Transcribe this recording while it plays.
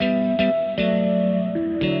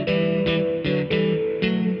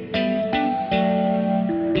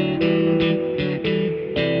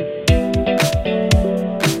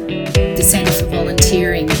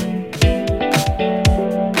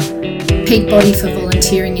body for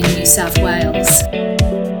volunteering in New South Wales.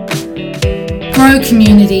 Grow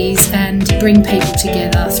communities and bring people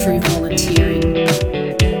together through volunteering.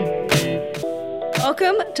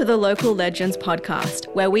 Welcome to the Local Legends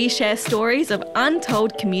podcast, where we share stories of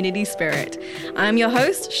untold community spirit. I'm your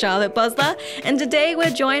host, Charlotte Bosler, and today we're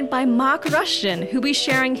joined by Mark Rushton, who'll be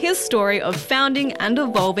sharing his story of founding and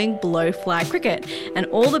evolving Blowfly Cricket and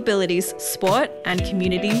All Abilities Sport and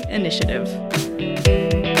Community Initiative.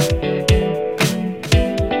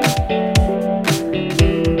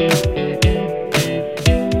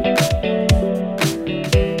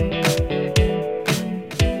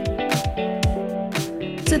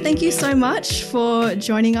 Thank you so much for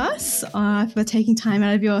joining us, for taking time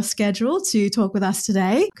out of your schedule to talk with us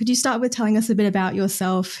today. Could you start with telling us a bit about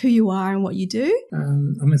yourself, who you are and what you do?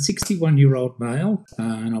 I'm a 61-year-old male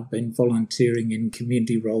and I've been volunteering in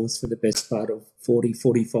community roles for the best part of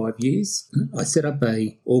 45 years. I set up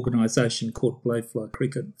an organisation called Blowfly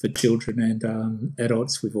Cricket for children and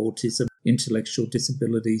adults with autism, intellectual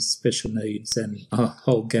disabilities, special needs and a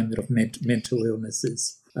whole gamut of mental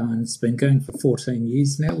illnesses. And it's been going for 14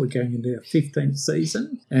 years now. We're going into our 15th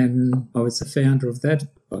season and I was the founder of that.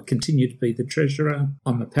 I continue to be the treasurer.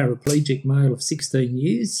 I'm a paraplegic male of 16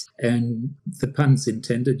 years and the pun's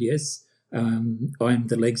intended, yes. I am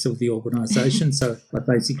the legs of the organisation, so I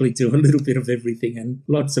basically do a little bit of everything and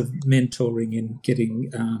lots of mentoring and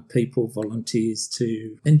getting people, volunteers,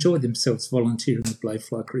 to enjoy themselves volunteering with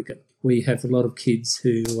Blowfly Cricket. We have a lot of kids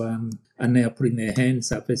who are now putting their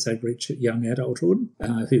hands up as they reach young adulthood,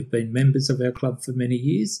 who've been members of our club for many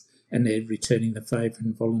years, and they're returning the favour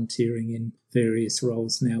and volunteering in various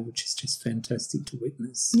roles now, which is just fantastic to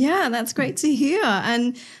witness. Yeah, that's great to hear.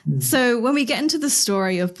 And so when we get into the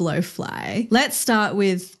story of Blowfly, let's start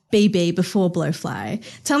with BB before Blowfly.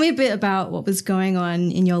 Tell me a bit about what was going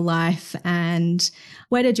on in your life and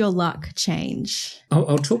where did your luck change?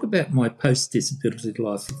 I'll talk about my post-disability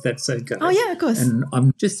life, if that's okay. Oh, yeah, of course. And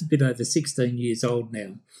I'm just a bit over 16 years old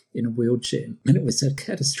now in a wheelchair, and it was a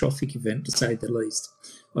catastrophic event, to say the least.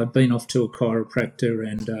 I'd been off to a chiropractor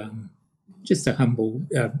and just a humble,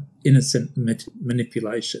 innocent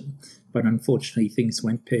manipulation, but unfortunately things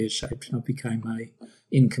went pear-shaped and I became a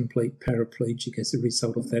incomplete paraplegic as a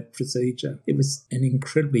result of that procedure. It was an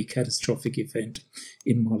incredibly catastrophic event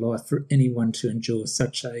in my life for anyone to endure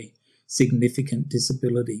such a significant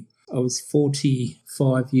disability. I was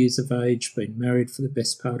 45 years of age, been married for the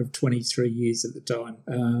best part of 23 years at the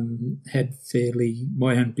time, had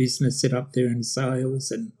my own business set up there in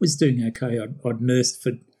sales and was doing okay. I'd nursed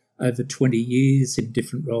for over 20 years in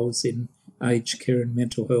different roles in aged care and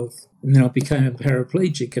mental health. And then I became a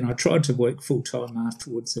paraplegic and I tried to work full-time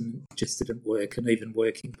afterwards and it just didn't work, and even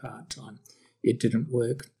working part-time, it didn't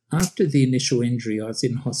work. After the initial injury, I was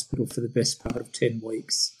in hospital for the best part of 10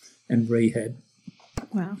 weeks and rehab.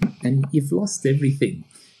 Wow. And you've lost everything.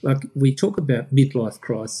 Like, we talk about midlife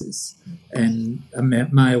crisis and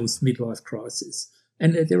males' midlife crisis,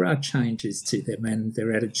 and there are changes to them and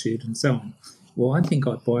their attitude and so on. Well, I think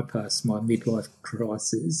I bypassed my midlife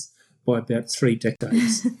crisis by about 3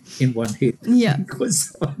 decades in one hit. Yeah.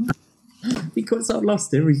 Because I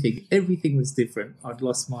lost everything. Everything was different. I'd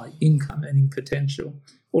lost my income earning potential.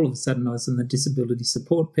 All of a sudden I was on the disability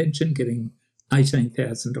support pension getting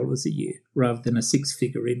 $18,000 a year rather than a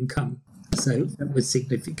 6-figure income. So that was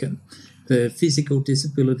significant. The physical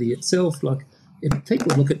disability itself, like if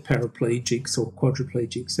people look at paraplegics or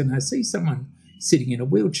quadriplegics and they see someone sitting in a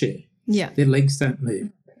wheelchair, their legs don't move.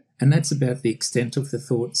 And that's about the extent of the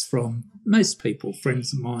thoughts from most people,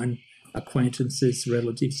 friends of mine, acquaintances,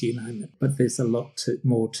 relatives, you name it. But there's a lot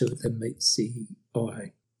more to it than meets the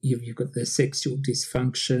eye. You've got the sexual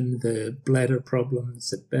dysfunction, the bladder problems,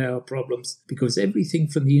 the bowel problems, because everything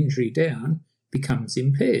from the injury down becomes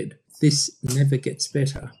impaired. This never gets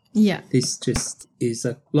better. Yeah. This just is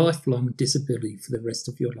a lifelong disability for the rest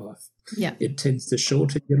of your life. Yeah. It tends to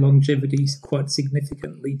shorten your longevity quite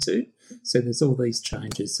significantly too. So there's all these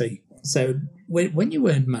changes. So when you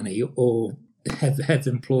earn money or have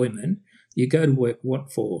employment, you go to work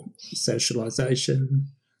what for? Socialisation,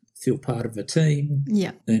 feel part of a team,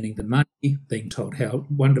 earning the money, being told how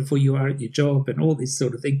wonderful you are at your job and all this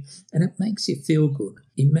sort of thing. And it makes you feel good.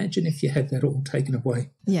 Imagine if you had that all taken away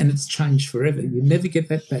and it's changed forever. You never get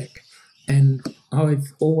that back. And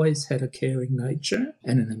I've always had a caring nature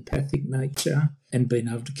and an empathic nature and been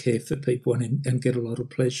able to care for people and get a lot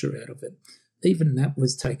of pleasure out of it. Even that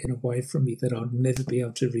was taken away from me, that I'd never be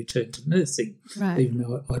able to return to nursing, even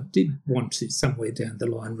though I did want to somewhere down the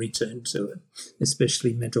line return to it,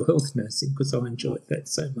 especially mental health nursing, because I enjoyed that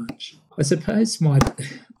so much. I suppose my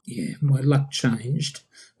luck changed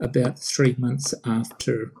about 3 months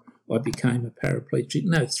after I became a paraplegic.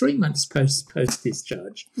 No, 3 months post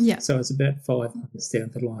discharge. Yeah. So I was about 5 months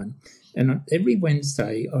down the line. And every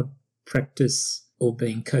Wednesday I'd practice or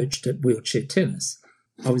being coached at wheelchair tennis.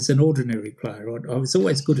 I was an ordinary player. I was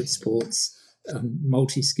always good at sports,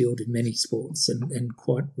 multi-skilled in many sports and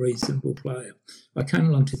quite reasonable player. I came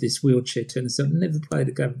along to this wheelchair tennis. I've never played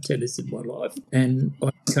a game of tennis in my life, and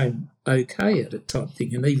I became okay at it type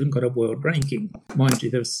thing and even got a world ranking. Mind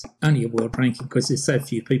you, there was only a world ranking because there's so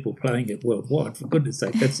few people playing it worldwide. For goodness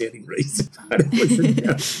sake, that's the only reason. But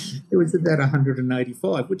it was about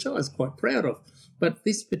 185, which I was quite proud of. But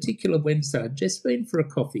this particular Wednesday, I'd just been for a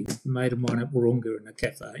coffee with a mate of mine at Wahroonga in a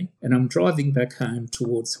cafe, and I'm driving back home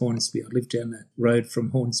towards Hornsby. I live down the road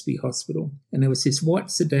from Hornsby Hospital, and there was this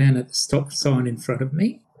white sedan at the stop sign in front of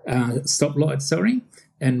me, stoplight, sorry,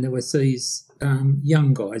 and there was these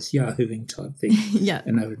young guys yahooing type thing. Yeah.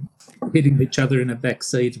 And they were hitting each other in a back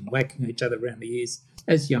seat and whacking each other around the ears,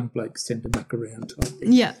 as young blokes tend to muck around type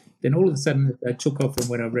thing. Yeah. Then all of a sudden they took off and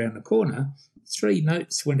went around the corner. 3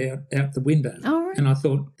 notes went out the window. Oh, right. And I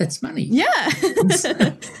thought, that's money. Yeah.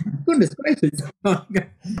 Goodness gracious.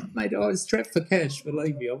 Mate, I was strapped for cash,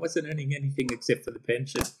 believe me. I wasn't earning anything except for the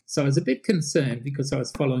pension. So I was a bit concerned because I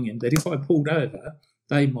was following him that if I pulled over,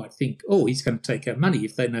 they might think, oh, he's going to take our money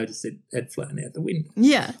if they noticed it had flown out the window.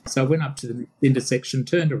 Yeah. So I went up to the intersection,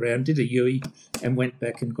 turned around, did a U-E and went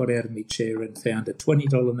back and got out of my chair and found a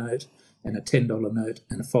 $20 note and a $10 note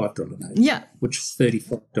and a $5 note, Yeah. which was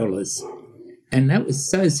 $35. And that was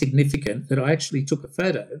so significant that I actually took a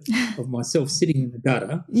photo of myself sitting in the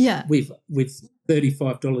gutter Yeah. with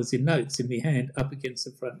 $35 in notes in my hand up against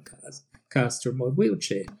the front caster of my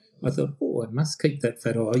wheelchair. I thought, oh, I must keep that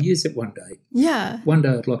photo. I'll use it one day. Yeah. One day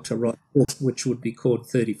I'd like to write a book which would be called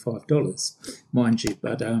 $35, mind you.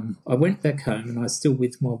 But I went back home and I was still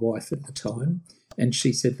with my wife at the time, and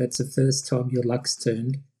she said, that's the first time your luck's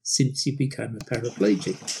turned since you became a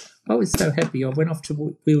paraplegic. I was so happy. I went off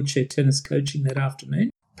to wheelchair tennis coaching that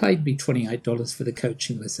afternoon, paid me $28 for the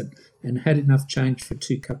coaching lesson and had enough change for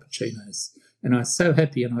 2 cappuccinos. And I was so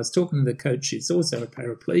happy, and I was talking to the coach who's also a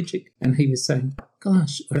paraplegic, and he was saying,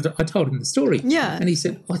 gosh, I told him the story. Yeah. And he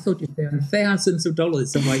said, I thought you found thousands of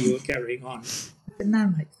dollars the way you were carrying on. I said,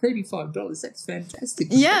 no, mate, $35, that's fantastic.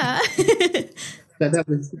 Yeah. So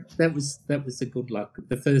that was a good luck,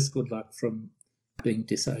 the first good luck from being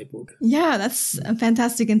disabled. Yeah, that's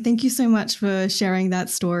fantastic. And thank you so much for sharing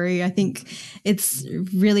that story. I think it's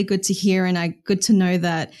really good to hear, and good to know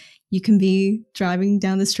that you can be driving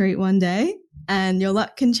down the street one day and your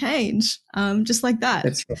luck can change just like that.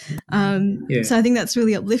 That's right. Yeah. So I think that's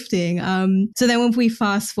really uplifting. So then when we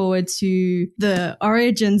fast forward to the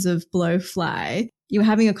origins of Blowfly, you were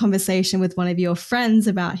having a conversation with one of your friends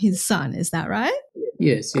about his son. Is that right?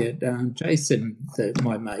 Yes, yeah. Jason,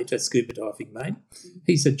 my mate, a scuba diving mate,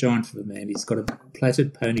 he's a giant of a man. He's got a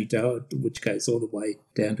plaited ponytail which goes all the way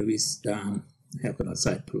down to his, how can I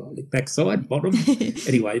say it politely, backside, bottom.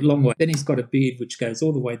 Anyway, long way. Then he's got a beard which goes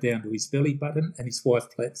all the way down to his belly button, and his wife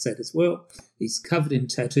plaits that as well. He's covered in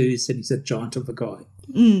tattoos, and he's a giant of a guy.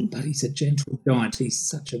 But he's a gentle giant. He's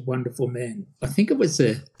such a wonderful man. I think it was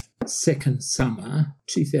the second summer,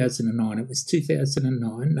 2009. It was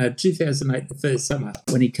 2008, the first summer,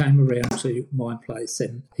 when he came around to my place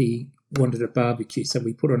and he wanted a barbecue. So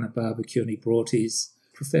we put on a barbecue and he brought his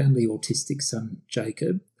profoundly autistic son,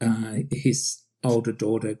 Jacob, his older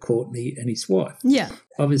daughter, Courtney, and his wife. Yeah.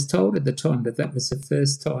 I was told at the time that was the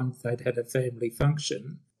first time they'd had a family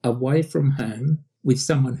function away from home with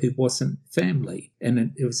someone who wasn't family,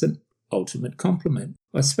 and it was an ultimate compliment.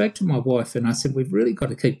 I spoke to my wife and I said, we've really got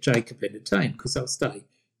to keep Jacob entertained because I'll stay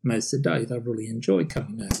most of the day. They'll really enjoy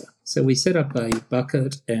coming over. So we set up a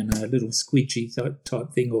bucket and a little squidgy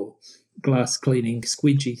type thing, or glass cleaning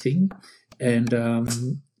squidgy thing,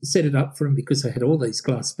 and set it up for him because they had all these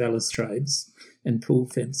glass balustrades and pool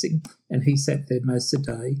fencing, and he sat there most of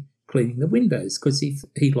the day cleaning the windows because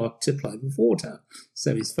he liked to play with water.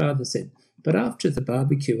 So his father said, but after the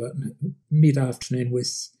barbecue at mid-afternoon,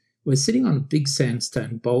 we're sitting on a big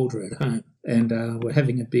sandstone boulder at home, and we're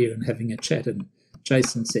having a beer and having a chat, and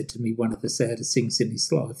Jason said to me one of the saddest things in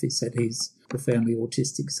his life. He said his profoundly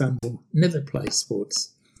autistic son will never play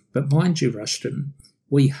sports. But mind you, Rushton,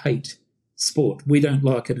 we hate sport. We don't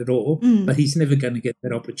like it at all, but he's never going to get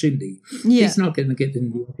that opportunity. Yeah. He's not going to get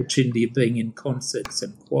the opportunity of being in concerts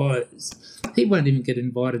and choirs. He won't even get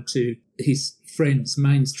invited to his friends,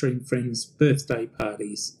 mainstream friends' birthday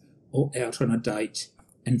parties or out on a date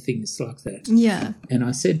and things like that. Yeah. And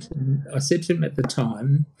I said to him at the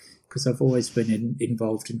time, because I've always been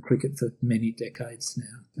involved in cricket for many decades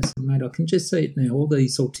now, I said, mate, I can just see it now, all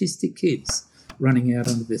these autistic kids running out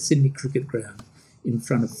onto the Sydney cricket ground in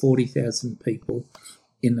front of 40,000 people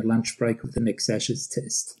in the lunch break of the next Ashes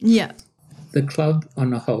test. Yeah. The club on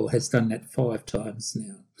the whole has done that 5 times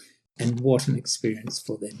now, and what an experience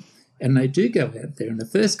for them. And they do go out there, and the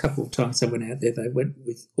first couple of times they went out there, they went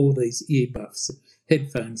with all these earbuds,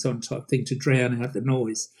 headphones on type thing to drown out the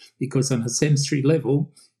noise, because on a sensory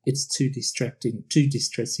level, it's too distracting, too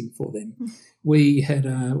distressing for them. We had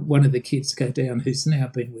one of the kids go down who's now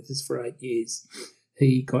been with us for 8 years.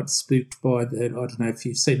 He got spooked by I don't know if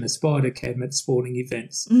you've seen the spider cam at sporting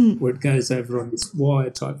events, where it goes over on this wire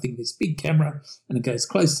type thing, this big camera, and it goes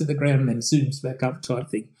close to the ground and then zooms back up type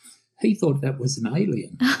thing. He thought that was an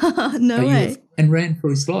alien. No way. And ran for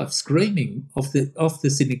his life, screaming off the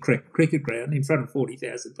Sydney cricket ground in front of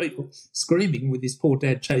 40,000 people, screaming with his poor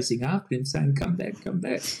dad chasing after him, saying, come back, come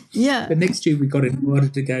back. Yeah. The next year we got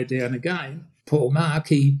invited to go down again. Poor Mark,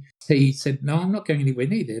 he said, no, I'm not going anywhere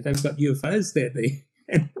near there. They've got UFOs there.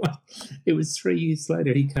 And it was 3 years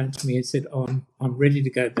later he came to me and said, I'm ready to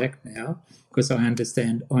go back now because I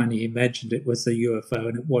understand I only imagined it was a UFO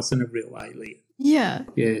and it wasn't a real alien. Yeah.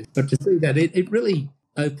 Yeah, but to see that, it really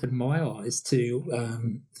opened my eyes to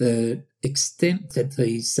the extent that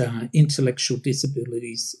these intellectual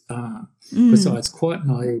disabilities are, because I was quite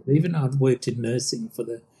naive. Even though I'd worked in nursing for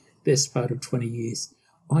the best part of 20 years,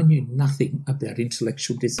 I knew nothing about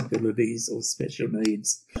intellectual disabilities or special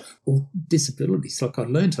needs or disabilities. Like I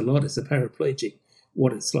learned a lot as a paraplegic,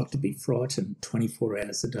 what it's like to be frightened 24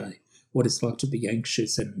 hours a day, what it's like to be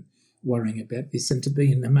anxious and worrying about this and to be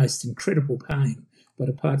in the most incredible pain. But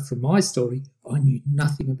apart from my story, I knew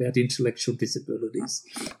nothing about intellectual disabilities.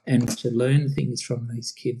 And to learn things from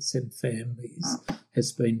these kids and families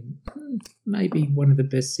has been maybe one of the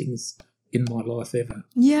best things in my life ever.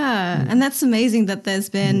 Yeah, and that's amazing that there's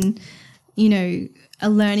been, a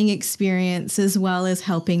learning experience as well as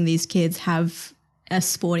helping these kids have a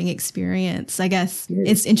sporting experience. I guess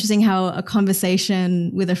it's interesting how a conversation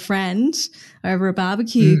with a friend over a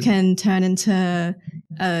barbecue can turn into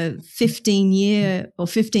a 15-year or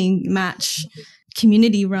 15-match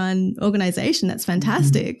community-run organisation. That's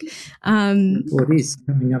fantastic. Well, it is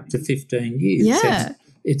coming up to 15 years. Yeah.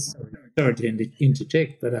 It's sorry to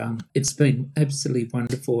interject, but it's been absolutely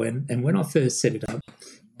wonderful. And when I first set it up,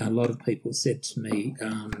 a lot of people said to me,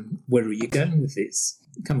 where are you going with this?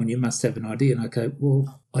 Come on, you must have an idea. And I go,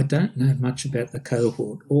 well, I don't know much about the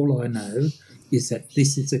cohort. All I know is that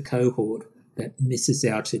this is a cohort that misses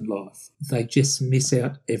out in life. They just miss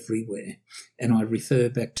out everywhere. And I refer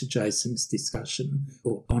back to Jason's discussion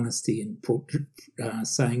or honesty and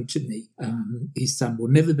saying to me, his son will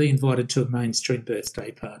never be invited to a mainstream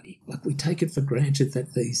birthday party. Like we take it for granted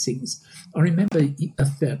that these things. I remember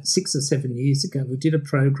about 6 or 7 years ago, we did a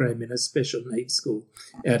program in a special needs school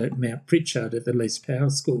out at Mount Pritchard at the Les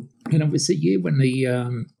Power School. And it was a year when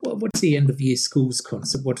what's the end of year schools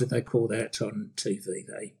concert? What do they call that on TV?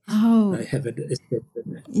 They have it.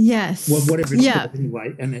 Yes. Well, whatever it's called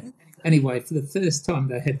anyway. And anyway, for the first time,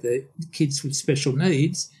 they had the kids with special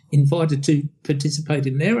needs invited to participate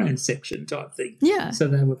in their own section type thing. Yeah. So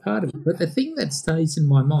they were part of it. But the thing that stays in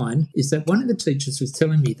my mind is that one of the teachers was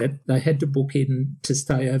telling me that they had to book in to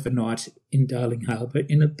stay overnight in Darling Harbour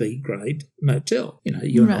in a B-grade motel.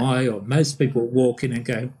 You and I or most people walk in and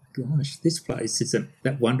go, gosh, this place isn't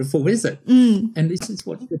that wonderful, is it? And this is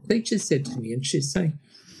what the teacher said to me, and she's saying,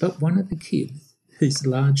 but one of the kids who's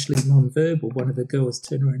largely non-verbal, one of the girls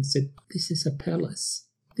turned around and said, this is a palace.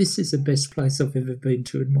 This is the best place I've ever been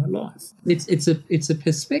to in my life. It's a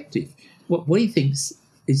perspective. What we think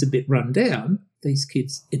is a bit run down, these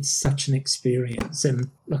kids, it's such an experience. And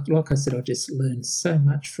like I said, I just learn so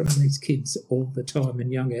much from these kids all the time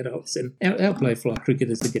and young adults. And our Blowfly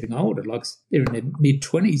cricketers are getting older. Like they're in their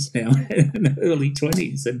mid-20s now and early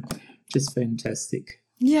 20s, and just fantastic.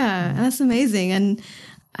 Yeah, that's amazing. And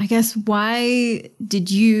I guess why did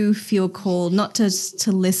you feel called not just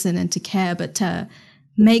to listen and to care, but to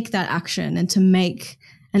make that action and to make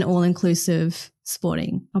an all-inclusive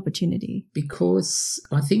sporting opportunity? Because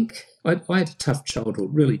I think I had a tough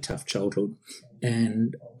childhood, really tough childhood,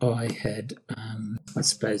 and I had, I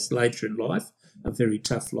suppose, later in life, a very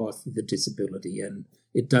tough life with a disability, and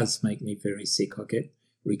it does make me very sick. I get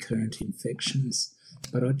recurrent infections.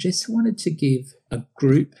 But I just wanted to give a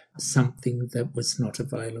group something that was not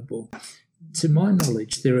available. To my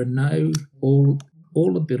knowledge, there are no all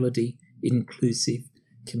ability inclusive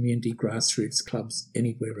community grassroots clubs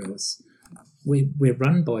anywhere else. We're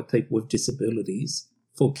run by people with disabilities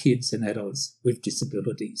for kids and adults with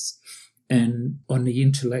disabilities. And on the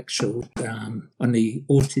intellectual, on the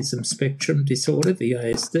autism spectrum disorder, the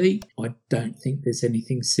ASD, I don't think there's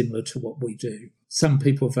anything similar to what we do. Some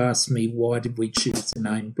people have asked me, why did we choose the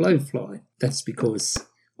name Blowfly? That's because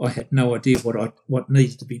I had no idea what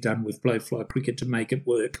needed to be done with Blowfly cricket to make it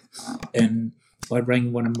work. And I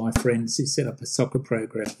rang one of my friends who set up a soccer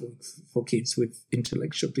program for kids with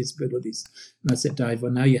intellectual disabilities. And I said, Dave, I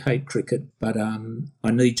know you hate cricket, but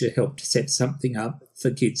I need your help to set something up for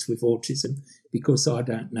kids with autism because I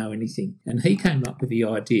don't know anything. And he came up with the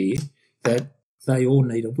idea that they all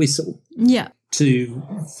need a whistle. Yeah.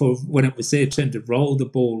 For when it was their turn to roll the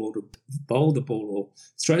ball or to bowl the ball or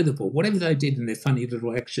throw the ball, whatever they did in their funny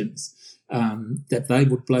little actions, that they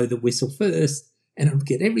would blow the whistle first and it would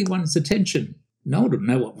get everyone's attention. No one would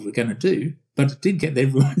know what we were going to do, but it did get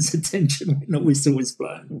everyone's attention when the whistle was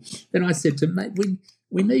blown. Then I said to him, mate,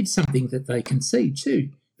 we need something that they can see too,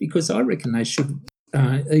 because I reckon they should,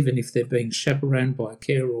 even if they're being chaperoned by a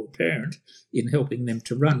carer or parent, in helping them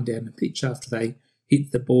to run down the pitch after they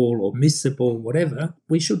hit the ball or miss the ball, whatever,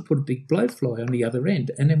 we should put a big blowfly on the other end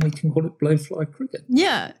and then we can call it blowfly cricket.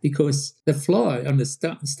 Yeah. Because the fly on the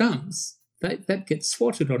stumps, that gets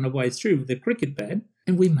swatted on the way through with a cricket bat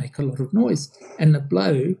and we make a lot of noise. And the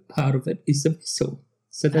blow part of it is the whistle.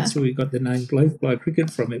 So that's where we got the name Blowfly cricket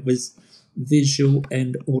from. It was visual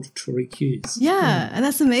and auditory cues. Yeah, and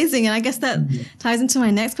that's amazing. And I guess that ties into my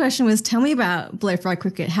next question was, tell me about Blowfly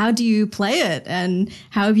cricket. How do you play it and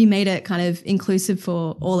how have you made it kind of inclusive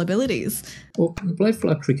for all abilities? Well,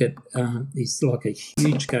 Blowfly cricket is like a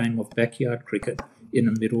huge game of backyard cricket in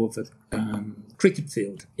the middle of a cricket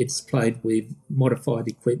field. It's played with modified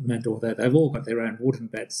equipment, although they've all got their own wooden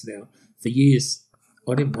bats now. For years,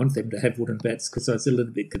 I didn't want them to have wooden bats because I was a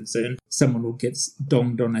little bit concerned someone will get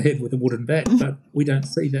donged on the head with a wooden bat, but we don't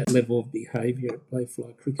see that level of behaviour at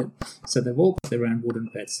Blowfly cricket. So they've all got their own wooden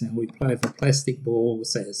bats now. We play with a plastic ball,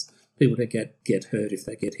 so as people to get hurt if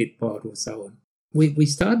they get hit by it or so on. We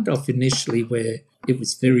started off initially where it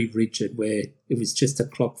was very rigid, where it was just a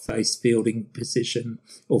clock-face fielding position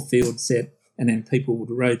or field set, and then people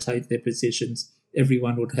would rotate their positions.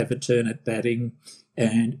 Everyone would have a turn at batting,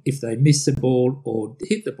 and if they missed the ball or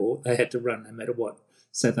hit the ball, they had to run no matter what.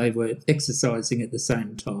 So they were exercising at the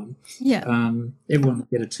same time. Yeah. Everyone would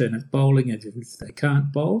get a turn at bowling even if they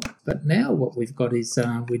can't bowl. But now what we've got is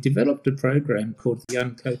we developed a program called the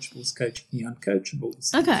Uncoachables Coaching the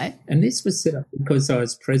Uncoachables. Okay. And this was set up because I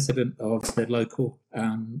was president of the local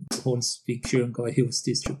Hornsby Ku-ring-gai Hills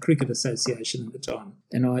District Cricket Association at the time.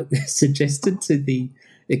 And I suggested to the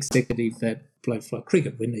executive that Blowfly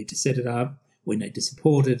cricket, we need to set it up. We need to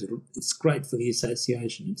support it. It's great for the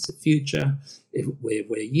association. It's the future.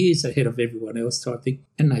 We're years ahead of everyone else type thing.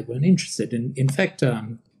 And they weren't interested. And in fact, I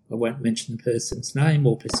won't mention the person's name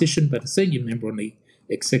or position, but a senior member on the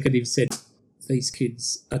executive said, these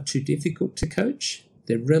kids are too difficult to coach.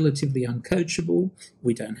 They're relatively uncoachable.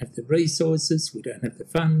 We don't have the resources. We don't have the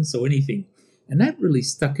funds or anything. And that really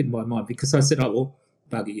stuck in my mind because I said, oh, well,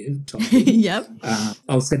 bugger you, Tom. Yep.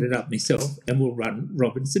 I'll set it up myself and we'll run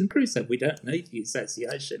Robinson Crusoe. We don't need the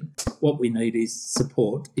association. What we need is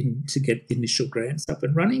support to get initial grants up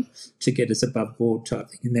and running to get us above board type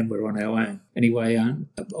thing, and then we're on our own. Anyway,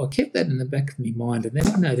 I kept that in the back of my mind, and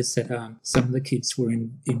then I noticed that some of the kids were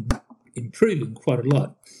improving quite a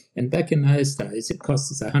lot. And back in those days, it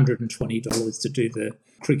cost us $120 to do the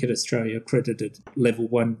Cricket Australia accredited level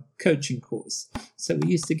 1 coaching course. So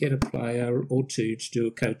we used to get a player or two to do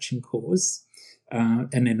a coaching course,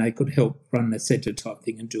 and then they could help run the centre type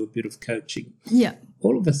thing and do a bit of coaching. Yeah.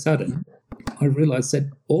 All of a sudden, I realised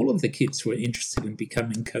that all of the kids were interested in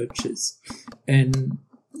becoming coaches, and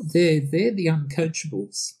they're the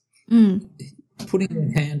uncoachables, putting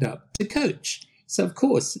their hand up to coach. So, of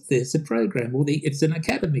course, there's a program, it's an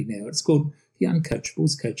academy now. It's called the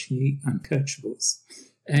Uncoachables Coaching the Uncoachables.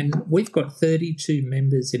 And we've got 32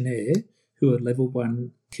 members in there who are level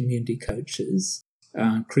 1 community coaches,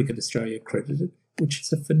 Cricket Australia accredited, which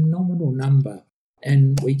is a phenomenal number.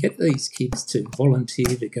 And we get these kids to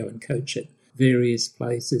volunteer to go and coach at various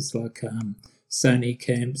places like Sony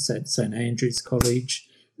camps at St Andrews College.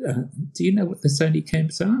 Do you know what the Sony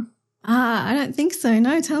camps are? I don't think so.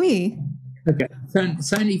 No, tell me. Okay.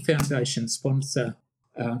 Sony Foundation sponsor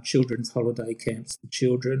children's holiday camps for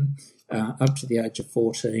children up to the age of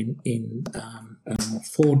 14 in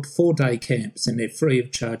 4-day camps, and they're free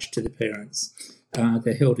of charge to the parents.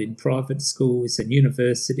 They're held in private schools and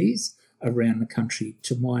universities around the country.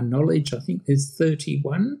 To my knowledge, I think there's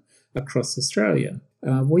 31 across Australia.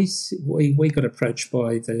 We got approached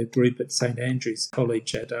by the group at St Andrews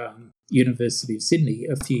College at University of Sydney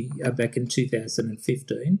back in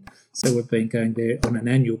 2015. So we've been going there on an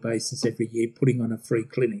annual basis every year, putting on a free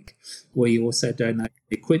clinic. We also donate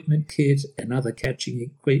equipment kit and other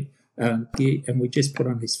catching gear, and we just put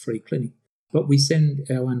on this free clinic. But we send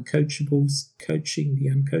our uncoachables, coaching the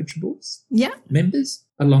uncoachables members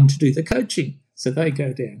along to do the coaching. So they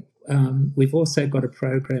go down. We've also got a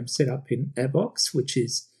program set up in Abox, which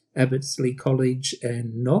is Abbottsley College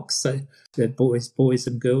and Knox, so the boys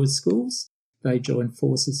and girls schools. They join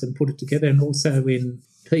forces and put it together, and also in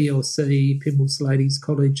PLC, Pymbles Ladies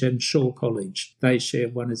College and Shaw College. They share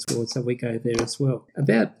one as well, so we go there as well.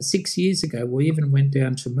 About 6 years ago, we even went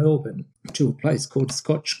down to Melbourne to a place called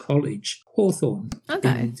Scotch College, Hawthorn,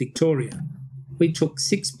 in Victoria. We took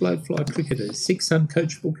 6 blowfly cricketers, 6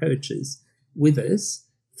 uncoachable coaches with us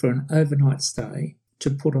for an overnight stay to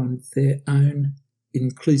put on their own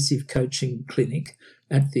inclusive coaching clinic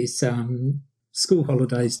at this school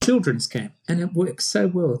holidays children's camp. And it worked so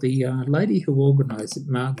well. The lady who organised it,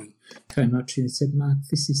 Margie, came up to me and said, "Mark,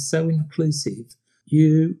 this is so inclusive.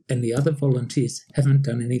 You and the other volunteers haven't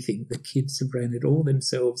done anything. The kids have ran it all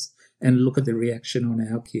themselves, and look at the reaction on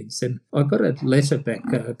our kids." And I got a letter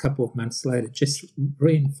back a couple of months later just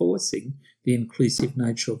reinforcing the inclusive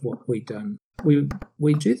nature of what we've done.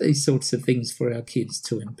 We do these sorts of things for our kids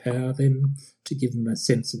to empower them, to give them a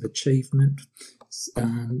sense of achievement,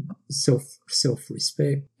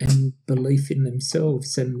 self-respect and belief in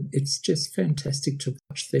themselves. And it's just fantastic to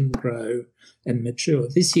watch them grow and mature.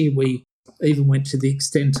 This year we even went to the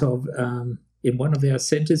extent of, in one of our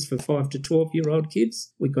centres for 5 to 12-year-old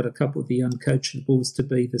kids, we got a couple of the uncoachables to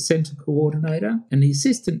be the centre coordinator and the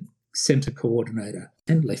assistant centre coordinator,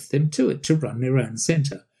 and left them to it to run their own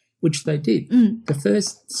centre, which they did. The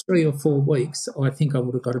first 3 or 4 weeks, I think I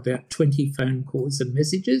would have got about 20 phone calls and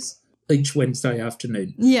messages each Wednesday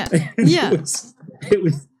afternoon. It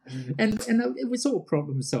was all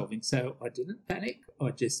problem solving. So I didn't panic.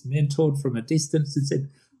 I just mentored from a distance and said,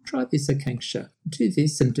 "Try this, Akanksha. Do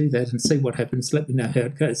this and do that and see what happens. Let me know how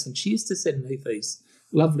it goes." And she used to send me these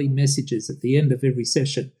lovely messages at the end of every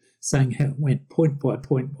session saying how it went point by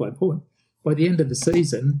point by point. By the end of the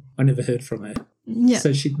season, I never heard from her.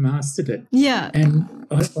 So she'd mastered it. And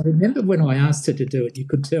I remember when I asked her to do it, you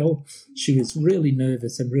could tell she was really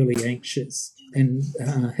nervous and really anxious. And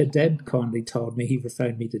her dad kindly told me, he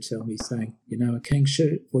phoned me to tell me, saying,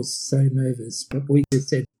 Akanksha was so nervous. But we just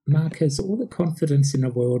said, "Mark has all the confidence in the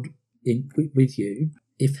world with you.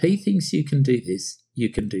 If he thinks you can do this, you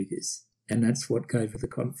can do this." And that's what gave her the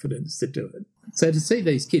confidence to do it. So to see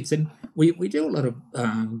these kids, and we do a lot of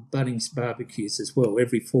Bunnings barbecues as well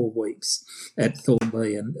every 4 weeks at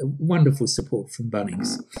Thornley, and wonderful support from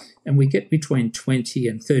Bunnings. And we get between 20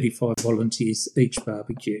 and 35 volunteers each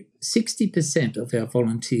barbecue. 60% of our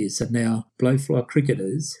volunteers are now blowfly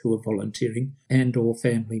cricketers who are volunteering and or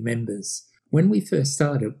family members. When we first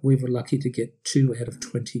started, we were lucky to get 2 out of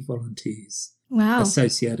 20 volunteers. Wow.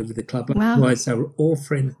 Associated with the club. Wow. Otherwise, they were all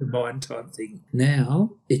friends of mine type thing.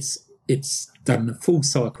 Now it's done a full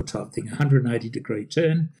cycle type thing, 180-degree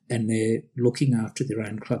turn, and they're looking after their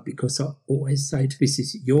own club, because I always say, this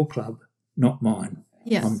is your club, not mine.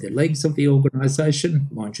 Yes. I'm the legs of the organisation,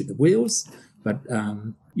 mind you, the wheels, but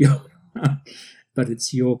but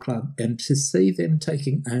it's your club. And to see them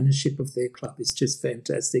taking ownership of their club is just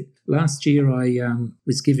fantastic. Last year I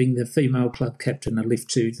was giving the female club captain a lift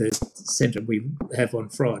to the centre we have on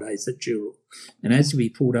Fridays at Dural. And as we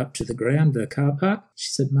pulled up to the ground, the car park,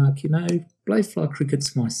 she said, "Mark, blowfly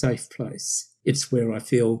cricket's my safe place. It's where I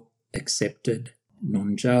feel accepted,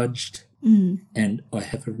 non-judged, and I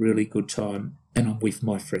have a really good time, and I'm with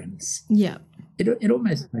my friends." Yeah. It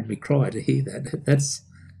almost made me cry to hear that. That's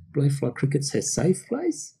blowfly cricket's her safe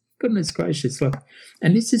place. Goodness gracious.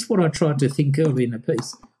 And this is what I tried to think early in the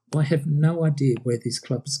piece. I have no idea where this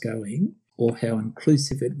club's going or how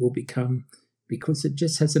inclusive it will become, because it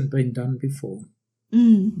just hasn't been done before.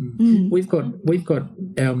 We've got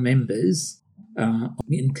our members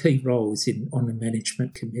in key roles on the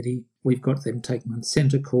management committee. We've got them taking on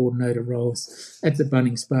centre coordinator roles at the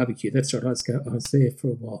Bunnings barbecue. That's right, I was there for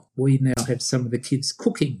a while. We now have some of the kids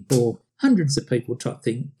cooking for hundreds of people type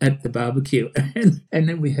thing at the barbecue. And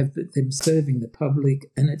then we have them serving the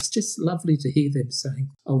public, and it's just lovely to hear them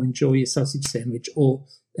saying, "Oh, enjoy your sausage sandwich," or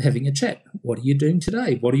having a chat. "What are you doing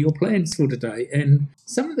today? What are your plans for today?" And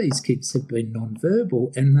some of these kids have been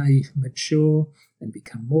non-verbal, and they mature and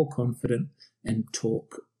become more confident and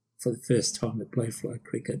talk for the first time at blowfly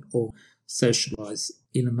cricket or socialise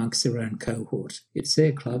in amongst their own cohort. It's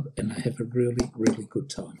their club, and they have a really, really good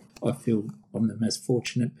time. I feel I'm the most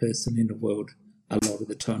fortunate person in the world a lot of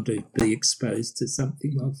the time to be exposed to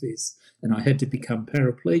something like this. And I had to become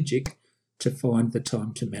paraplegic to find the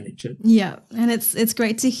time to manage it. Yeah, and it's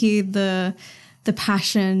great to hear the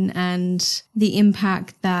passion and the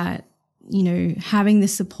impact that, having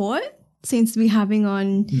this support seems to be having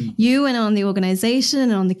on you and on the organization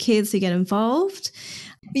and on the kids who get involved.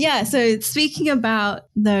 But yeah, so speaking about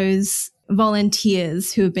those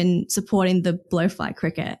volunteers who have been supporting the Blowfly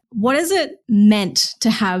cricket, what has it meant to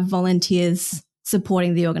have volunteers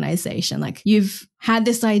supporting the organization? Like, you've had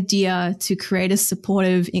this idea to create a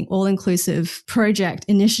supportive, all-inclusive project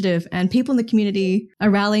initiative, and people in the community are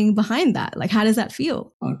rallying behind that. Like, how does that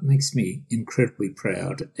feel? It makes me incredibly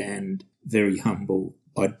proud and very humble.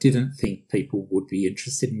 I didn't think people would be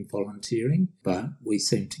interested in volunteering, but we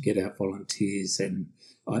seem to get our volunteers, and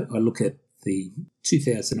I look at the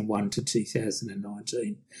 2001 to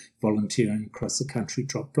 2019 volunteering across the country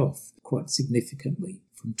dropped off quite significantly.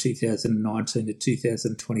 From 2019 to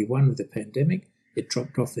 2021 with the pandemic, it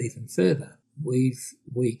dropped off even further.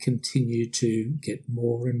 We continue to get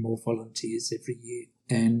more and more volunteers every year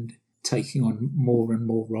and taking on more and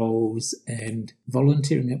more roles, and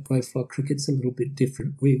volunteering at Blowfly Cricket's a little bit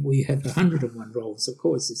different. We have 101 roles, of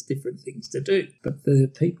course, there's different things to do, but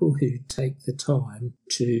the people who take the time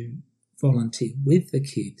to volunteer with the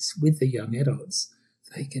kids, with the young adults,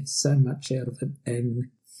 they get so much out of it and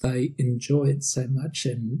they enjoy it so much.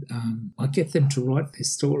 And I get them to write their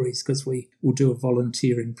stories, because we will do a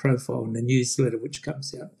volunteering profile in a newsletter which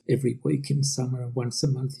comes out every week in summer and once a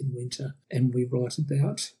month in winter, and we write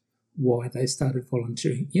about why they started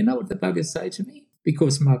volunteering. You know what the buggers say to me?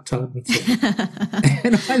 Because Mark told me to.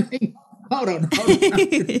 And I think, hold on.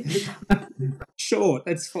 Sure,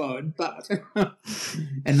 that's fine, but...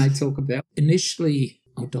 And they talk about, initially,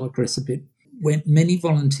 I'll digress a bit, when many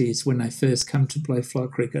volunteers, when they first come to Blowfly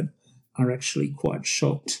Cricket, are actually quite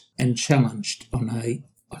shocked and challenged on an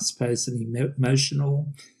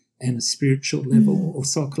emotional and a spiritual level or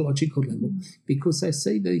psychological level, because they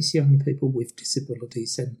see these young people with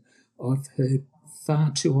disabilities, and I've heard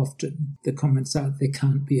far too often the comments are, there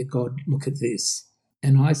can't be a God, look at this.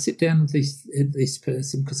 And I sit down with this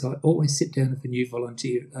person, because I always sit down with a new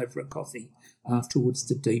volunteer over a coffee afterwards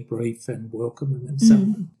to debrief and welcome them and so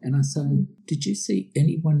on. And I say, did you see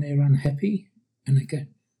anyone there unhappy? And they go,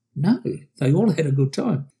 no, they all had a good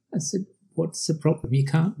time. I said, what's the problem? You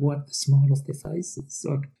can't wipe the smile off their faces.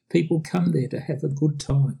 Like, people come there to have a good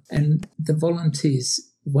time. And the volunteers,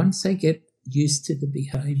 once they get used to the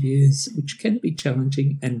behaviours, which can be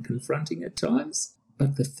challenging and confronting at times,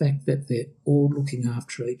 but the fact that they're all looking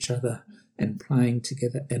after each other and playing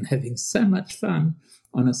together and having so much fun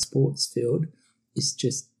on a sports field is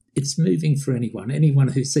just, it's moving for anyone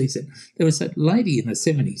who sees it. There was that lady in the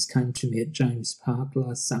 70s came to me at James Park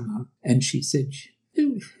last summer, and she said,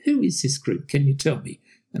 who is this group? Can you tell me?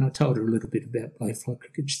 And I told her a little bit about Blowfly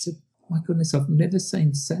Cricket. She said, my goodness, I've never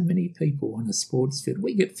seen so many people on a sports field.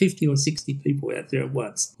 We get 50 or 60 people out there at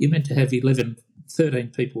once. You're meant to have 13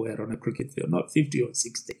 people out on a cricket field, not 50 or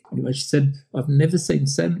 60. Anyway, she said, I've never seen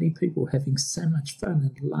so many people having so much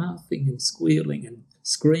fun and laughing and squealing and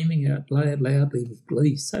screaming out loudly with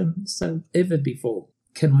glee, so ever before.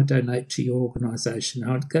 Can I donate to your organisation?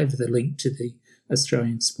 I gave her the link to the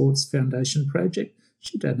Australian Sports Foundation project.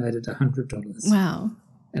 She donated $100. Wow.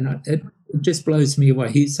 And it just blows me away.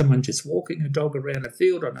 Here's someone just walking a dog around a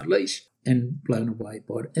field on a leash and blown away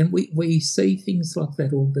by it. And we see things like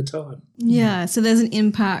that all the time. Yeah, so there's an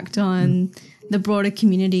impact on the broader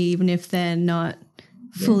community, even if they're not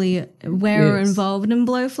fully aware or involved in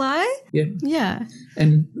Blowfly. Yeah. Yeah.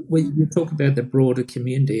 And you talk about the broader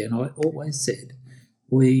community, and I always said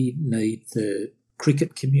we need the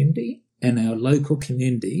cricket community and our local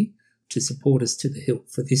community to support us to the hilt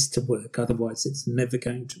for this to work. Otherwise, it's never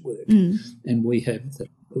going to work. And we have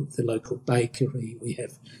the local bakery, we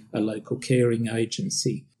have a local caring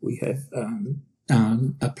agency, we have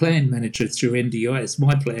a plan manager through NDIS,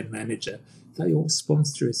 my plan manager. They all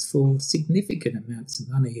sponsor us for significant amounts of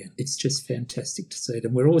money, and it's just fantastic to see it.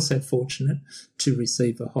 And we're also fortunate to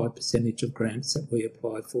receive a high percentage of grants that we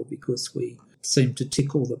apply for, because we seem to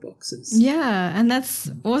tick all the boxes. Yeah, and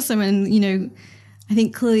that's awesome. And, I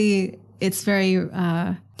think clearly it's very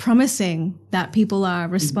promising that people are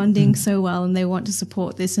responding so well and they want to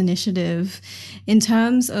support this initiative in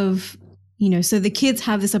terms of, so the kids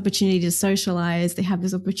have this opportunity to socialize, they have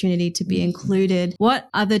this opportunity to be included. What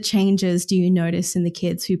other changes do you notice in the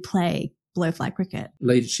kids who play Blowfly cricket?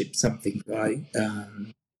 Leadership, something I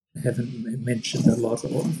haven't mentioned a lot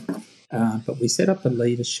of. But we set up a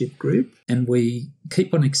leadership group, and we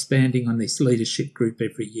keep on expanding on this leadership group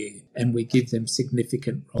every year, and we give them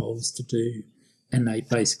significant roles to do and they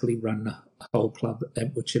basically run the whole club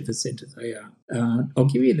at whichever centre they are. I'll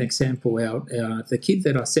give you an example. The kid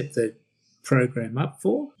that I set the program up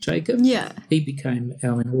for, Jacob, he became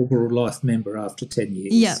our inaugural life member after 10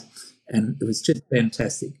 years. Yeah. And it was just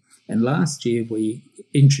fantastic. And last year we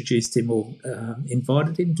introduced him or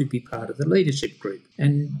invited him to be part of the leadership group.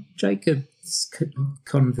 And Jacob's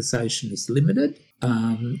conversation is limited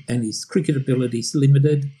and his cricket ability is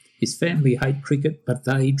limited. His family hate cricket, but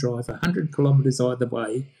they drive 100 kilometres either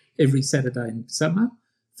way every Saturday in summer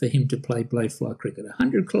for him to play blowfly cricket.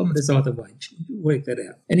 100 kilometres either way. Work that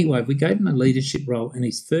out. Anyway, we gave him a leadership role, and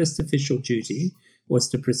his first official duty was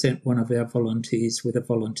to present one of our volunteers with a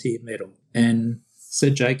volunteer medal. And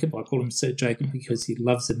Sir Jacob, I call him Sir Jacob because he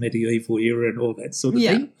loves the medieval era and all that sort of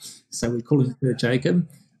thing. So we call him Sir Jacob.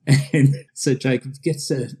 And Sir Jacob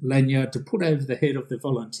gets a lanyard to put over the head of the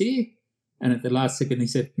volunteer, and at the last second he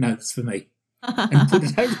said, "No, it's for me," and put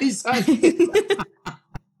it over his own head.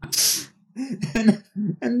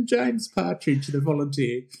 And James Partridge, the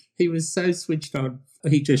volunteer, he was so switched on,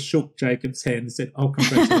 he just shook Jacob's hand and said, "Oh,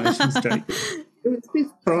 congratulations, Jacob." It was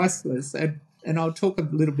just priceless. And I'll talk a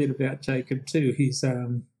little bit about Jacob too. His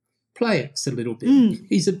play acts a little bit.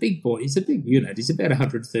 He's a big boy. He's a big unit. He's about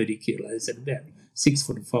 130 kilos and about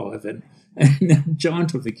 6'5" and a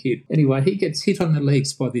giant of a kid. Anyway, he gets hit on the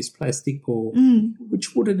legs by this plastic ball,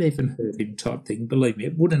 which wouldn't even hurt him type thing. Believe me,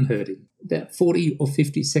 it wouldn't hurt him. About 40 or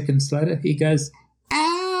 50 seconds later, he goes,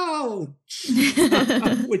 "Ouch!"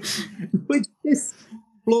 which just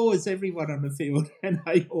floors everyone on the field, and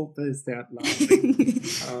they all burst out laughing.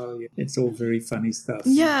 Oh, yeah. It's all very funny stuff.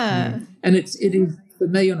 Yeah. And it is, for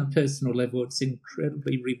me on a personal level, it's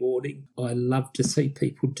incredibly rewarding. I love to see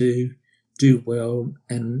people do well,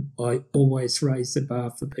 and I always raise the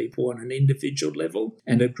bar for people on an individual level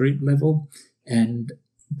and a group level, and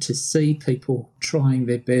to see people trying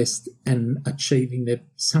their best and achieving their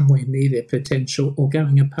somewhere near their potential or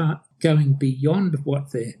going beyond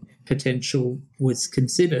what their potential was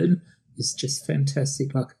considered is just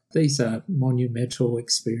fantastic. Like, these are monumental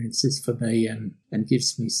experiences for me and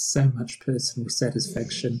gives me so much personal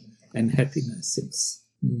satisfaction and happiness.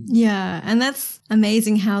 Yeah, and that's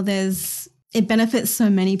amazing how it benefits so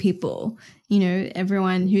many people. You know,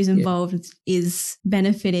 everyone who's involved is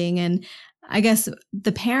benefiting, and I guess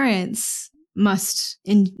the parents must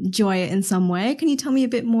enjoy it in some way. Can you tell me a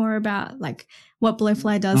bit more about like what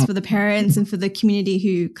Blowfly does for the parents and for the community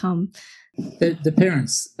who come? The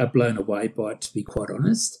parents are blown away by it, to be quite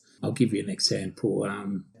honest. I'll give you an example.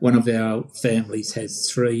 One of our families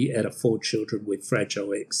has 3 out of 4 children with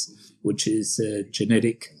Fragile X, which is a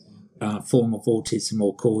genetic form of autism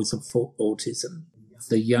or cause of autism.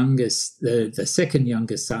 The second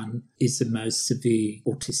youngest son is the most severe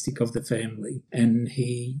autistic of the family, and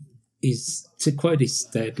he is, to quote his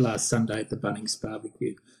dad last Sunday at the Bunnings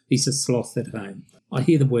barbecue, he's a sloth at home. I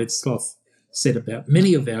hear the word sloth said about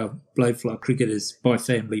many of our blowfly cricketers by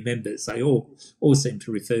family members. They all seem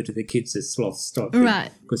to refer to their kids as sloths type thing,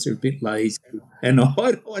 right, because they're a bit lazy and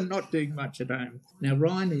I'm not doing much at home. Now,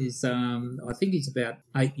 Ryan is, I think he's about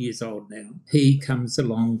 8 years old now. He comes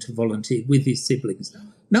along to volunteer with his siblings.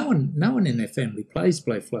 No one in their family plays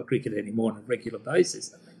blowfly cricket anymore on a regular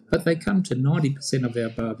basis, but they come to 90% of our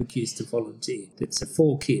barbecues to volunteer. It's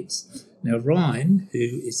 4 kids. Now, Ryan, who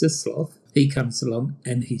is a sloth, he comes along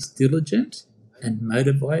and he's diligent and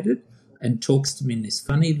motivated and talks to me in this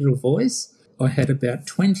funny little voice. I had about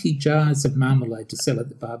 20 jars of marmalade to sell at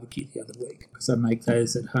the barbecue the other week because I make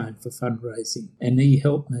those at home for fundraising. And he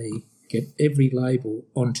helped me get every label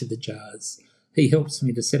onto the jars. He helps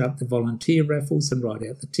me to set up the volunteer raffles and write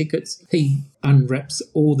out the tickets. He unwraps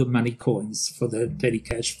all the money coins for the petty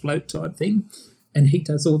cash float type thing. And he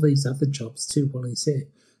does all these other jobs too while he's there.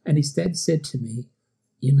 And his dad said to me,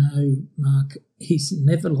 "You know, Mark, he's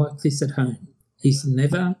never like this at home. He's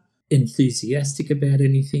never enthusiastic about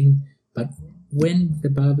anything, but when the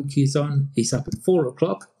barbecue's on, he's up at 4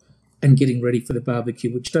 o'clock and getting ready for the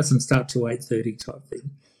barbecue, which doesn't start till 8:30 type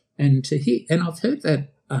thing." And I've heard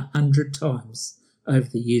that 100 times over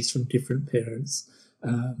the years from different parents.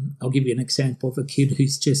 I'll give you an example of a kid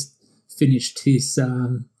who's just finished his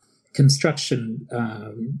construction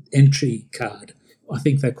entry card. I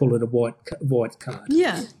think they call it a white card.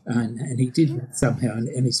 Yeah. And he did that somehow,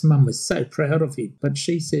 and his mum was so proud of him. But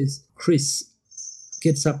she says Chris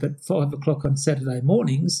gets up at 5 o'clock on Saturday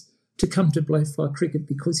mornings to come to Blowfly cricket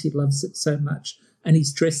because he loves it so much. And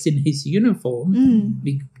he's dressed in his uniform,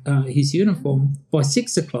 by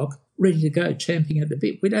 6 o'clock, ready to go, champing at the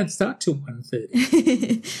bit. We don't start till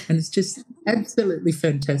 1:30. And it's just absolutely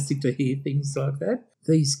fantastic to hear things like that.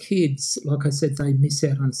 These kids, like I said, they miss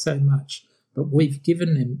out on so much. but we've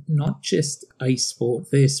given them not just a sport,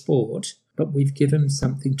 their sport, but we've given them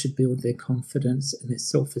something to build their confidence and their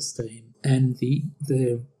self-esteem. And the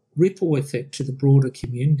ripple effect to the broader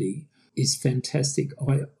community is fantastic.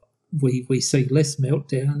 We see less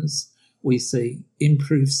meltdowns, we see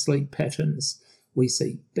improved sleep patterns, we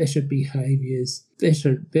see better behaviours,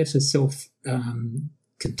 better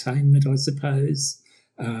self-containment, I suppose,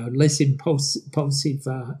 less impulsive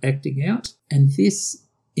acting out. And this,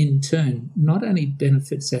 in turn, not only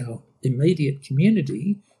benefits our immediate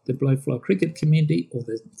community, the Blowfly cricket community or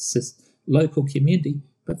the local community,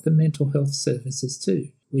 but the mental health services too.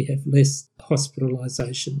 We have less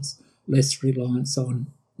hospitalisations, less reliance on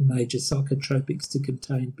major psychotropics to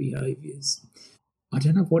contain behaviours. I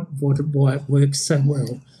don't know why it works so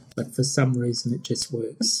well, but for some reason it just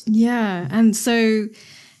works. Yeah, and so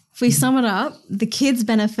if we sum it up, the kids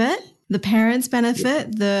benefit, the parents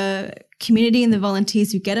benefit, the community and the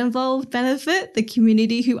volunteers who get involved benefit, the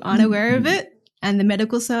community who aren't aware of it, and the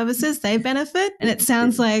medical services, they benefit. And it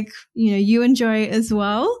sounds like, you enjoy it as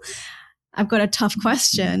well. I've got a tough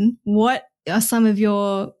question. What are some of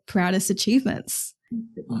your proudest achievements?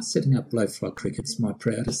 Setting up Blowfly Cricket's my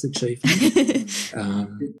proudest achievement.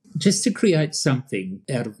 Just to create something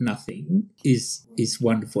out of nothing is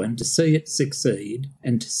wonderful, and to see it succeed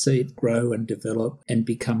and to see it grow and develop and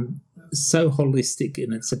become so holistic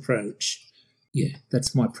in its approach. Yeah,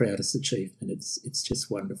 that's my proudest achievement. It's just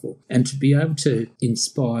wonderful. And to be able to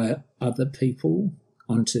inspire other people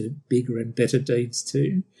onto bigger and better deeds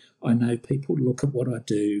too. I know people look at what I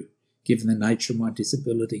do, given the nature of my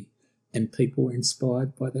disability, and people are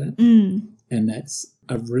inspired by that. And that's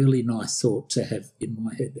a really nice thought to have in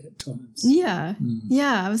my head at times. Yeah,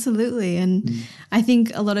 yeah, absolutely. And I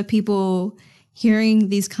think a lot of people hearing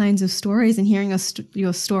these kinds of stories and hearing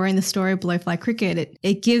your story and the story of Blowfly Cricket,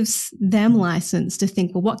 it gives them license to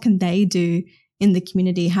think, well, what can they do in the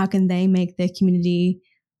community? How can they make their community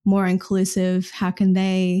more inclusive? How can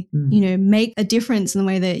they, make a difference in the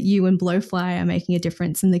way that you and Blowfly are making a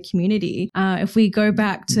difference in the community? If we go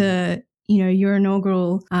back to, your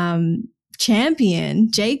inaugural champion,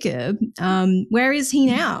 Jacob, where is he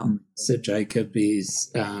now? So Jacob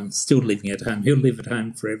is still living at home. He'll live at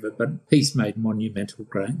home forever, but he's made monumental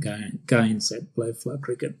gains at Blowfly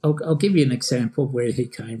Cricket. I'll give you an example of where he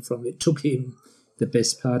came from. It took him the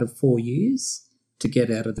best part of 4 years to get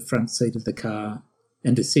out of the front seat of the car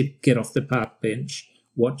and to get off the park bench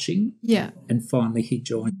watching. Yeah. And finally he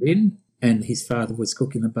joined in, and his father was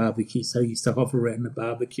cooking the barbecue, so he used to hover around the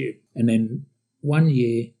barbecue. And then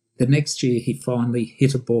the next year he finally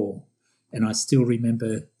hit a ball, and I still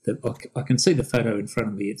remember I can see the photo in front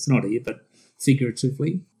of me. It's not here, but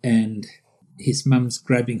figuratively. And his mum's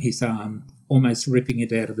grabbing his arm, almost ripping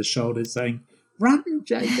it out of the shoulder, saying, "Run,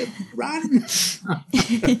 Jacob, run."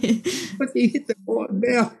 But he hit the ball.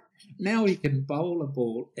 Now he can bowl a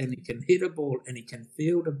ball, and he can hit a ball, and he can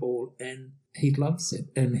field a ball, and he loves it.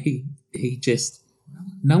 And he just,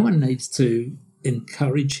 no one needs to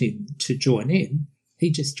encourage him to join in. He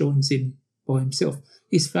just joins in by himself.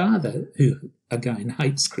 His father, who again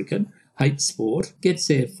hates cricket, hates sport, gets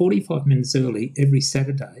there 45 minutes early every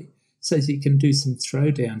Saturday so he can do some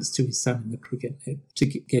throwdowns to his son in the cricket net to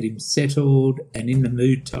get him settled and in the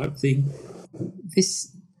mood type thing.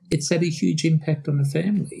 It's had a huge impact on the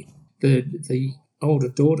family. The older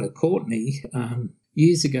daughter, Courtney,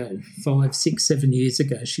 years ago, 5, 6, 7 years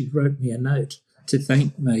ago, she wrote me a note to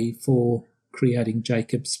thank me for creating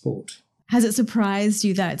Jacob's Sport. Has it surprised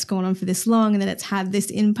you that it's gone on for this long and that it's had this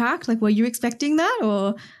impact? Like, were you expecting that,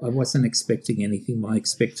 or? I wasn't expecting anything. My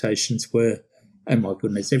expectations were, oh my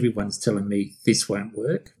goodness, everyone's telling me this won't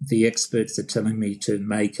work. The experts are telling me to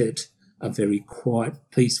make it a very quiet,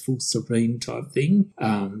 peaceful, serene type thing.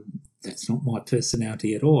 That's not my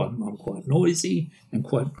personality at all. I'm quite noisy and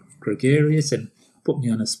quite gregarious, and put me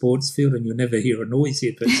on a sports field and you'll never hear a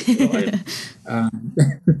noisier person.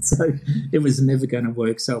 So it was never going to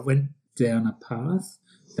work. So I went down a path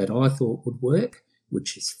that I thought would work,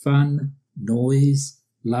 which is fun, noise,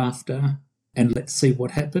 laughter, and let's see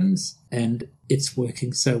what happens. And it's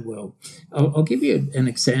working so well. I'll give you an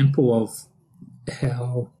example of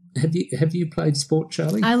how. Have you played sport,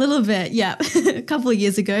 Charlie? A little bit, yeah. A couple of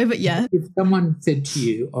years ago, but yeah. If someone said to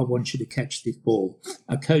you, "I want you to catch this ball,"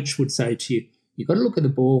 a coach would say to you, "You've got to look at the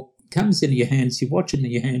ball. It comes into your hands. You watch it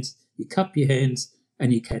in your hands. You cup your hands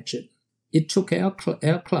and you catch it." It took our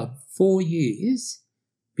club 4 years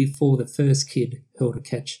before the first kid held a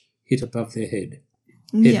catch hit above their head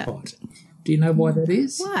height. Do you know why that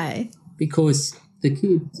is? Why? Because the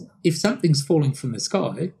kids, if something's falling from the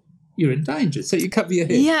sky, you're in danger. So you cover your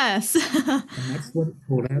head. Yes. And that's what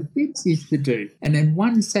all our kids used to do. And then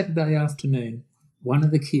one Saturday afternoon, one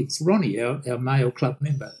of the kids, Ronnie, our male club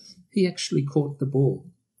member, he actually caught the ball,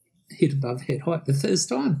 hit above head height the first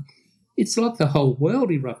time. It's like the whole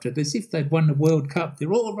world erupted, as if they'd won the World Cup.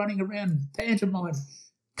 They're all running around, pantomime,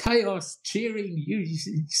 chaos, cheering,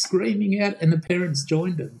 screaming out, and the parents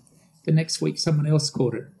joined them. The next week, someone else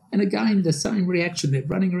caught it. And again, the same reaction. They're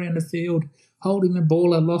running around the field, holding the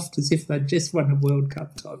ball aloft as if they'd just won a World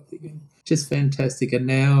Cup type thing. Just fantastic. And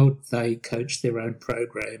now they coach their own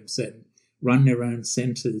programs and run their own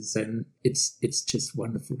centres, and it's just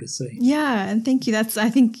wonderful to see. Yeah, and thank you.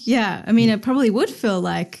 It probably would feel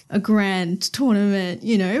like a grand tournament,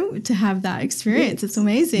 to have that experience. It's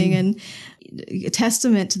amazing and a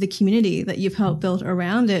testament to the community that you've helped build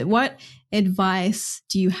around it. What advice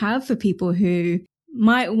do you have for people who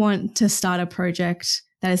might want to start a project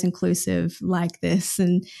that is inclusive like this,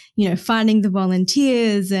 and, finding the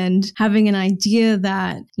volunteers and having an idea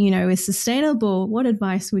that, is sustainable? What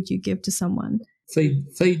advice would you give to someone?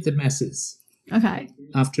 Feed the masses. Okay.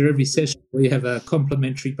 After every session, we have a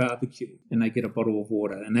complimentary barbecue and they get a bottle of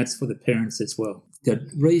water, and that's for the parents as well. The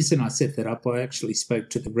reason I set that up, I actually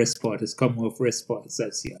spoke to the Commonwealth Respite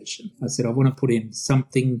Association. I said, I want to put in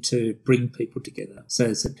something to bring people together so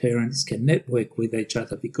as the parents can network with each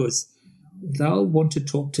other, because they'll want to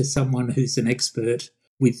talk to someone who's an expert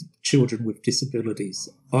with children with disabilities.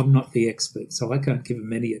 I'm not the expert, so I can't give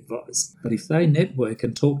them any advice. But if they network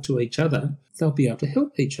and talk to each other, they'll be able to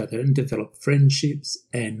help each other and develop friendships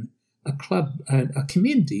and a club, a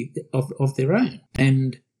community of their own.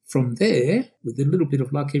 And from there, with a little bit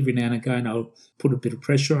of luck, every now and again, I'll put a bit of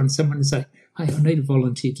pressure on someone and say, hey, I need a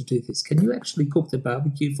volunteer to do this. Can you actually cook the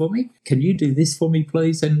barbecue for me? Can you do this for me,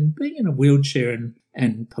 please? And being in a wheelchair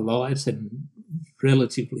and polite and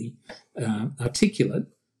relatively articulate,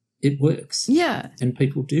 it works. Yeah. And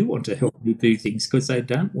people do want to help me do things because they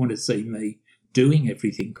don't want to see me doing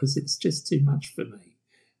everything, because it's just too much for me.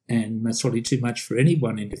 And that's probably too much for any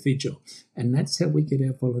one individual. And that's how we get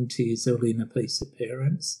our volunteers early in a piece: the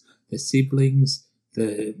parents, the siblings,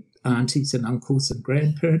 the aunties and uncles and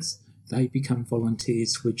grandparents. They become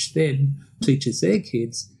volunteers, which then teaches their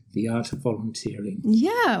kids the art of volunteering.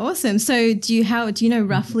 Yeah, awesome. So do you know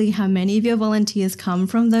roughly how many of your volunteers come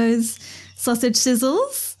from those sausage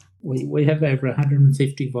sizzles? We have over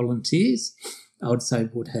 150 volunteers. I would say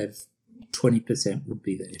would have 20% would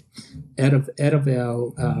be there. Out of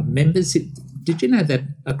our members, did you know that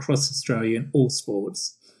across Australia in all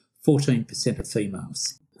sports, 14% are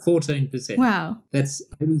females? 14%. Wow. That's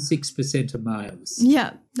 86% are males.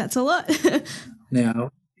 Yeah, that's a lot.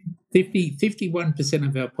 Now, 51%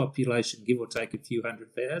 of our population, give or take a few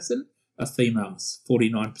 100,000, are females.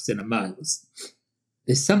 49% are males.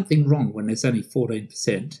 There's something wrong when there's only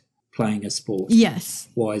 14% playing a sport. Yes.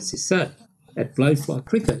 Why is this so? At Blowfly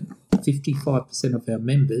Cricket, 55% of our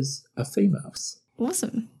members are females.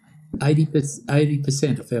 Awesome.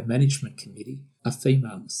 80% of our management committee are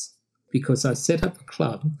females, because I set up a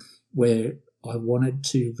club where I wanted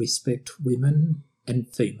to respect women and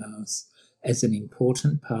females as an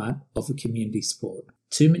important part of a community sport.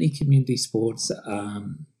 Too many community sports,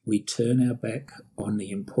 we turn our back on the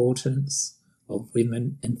importance of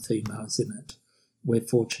women and females in it. We're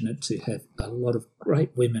fortunate to have a lot of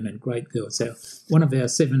great women and great girls. One of our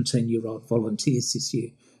 17-year-old volunteers this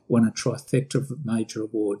year won a trifecta of major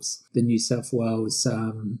awards, the New South Wales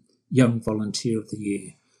Young Volunteer of the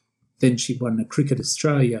Year. Then she won the Cricket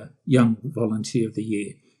Australia Young Volunteer of the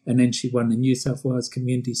Year. And then she won the New South Wales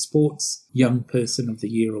Community Sports Young Person of the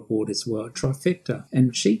Year award as well, trifecta.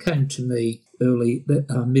 And she came to me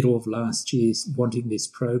middle of last year, wanting this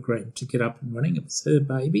program to get up and running. It was her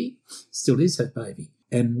baby, still is her baby.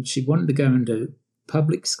 And she wanted to go into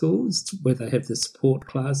public schools where they have the support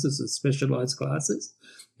classes or specialised classes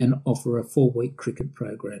and offer a 4-week cricket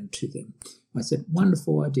program to them. I said,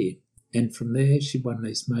 wonderful idea. And from there, she won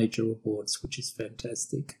these major awards, which is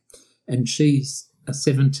fantastic. And she's a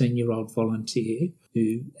 17-year-old volunteer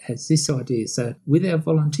who has this idea. So with our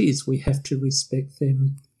volunteers, we have to respect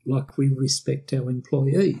them like we respect our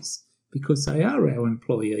employees, because they are our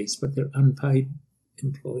employees, but they're unpaid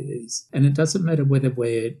employees. And it doesn't matter whether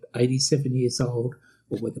we're 87 years old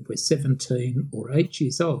or whether we're 17 or 8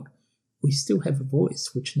 years old. We still have a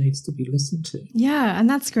voice which needs to be listened to. Yeah, and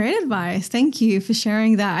that's great advice. Thank you for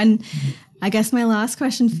sharing that. And I guess my last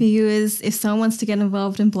question for you is, if someone wants to get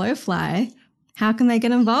involved in Blowfly, how can they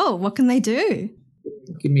get involved? What can they do?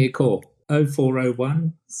 Give me a call,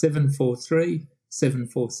 0401 743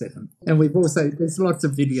 747. And there's lots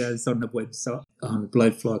of videos on the website on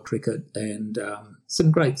Blowfly cricket and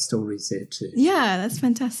some great stories there too. Yeah, that's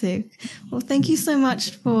fantastic. Well, thank you so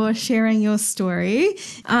much for sharing your story.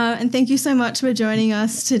 And thank you so much for joining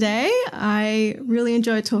us today. I really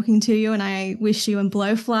enjoyed talking to you, and I wish you and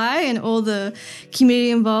Blowfly and all the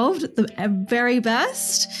community involved the very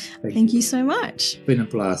best. Thank you so much. It's been a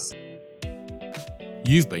blast.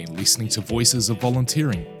 You've been listening to Voices of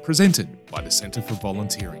Volunteering, presented by the Centre for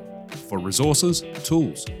Volunteering. For resources,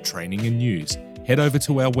 tools, training and news, head over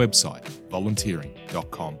to our website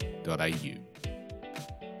volunteering.com.au.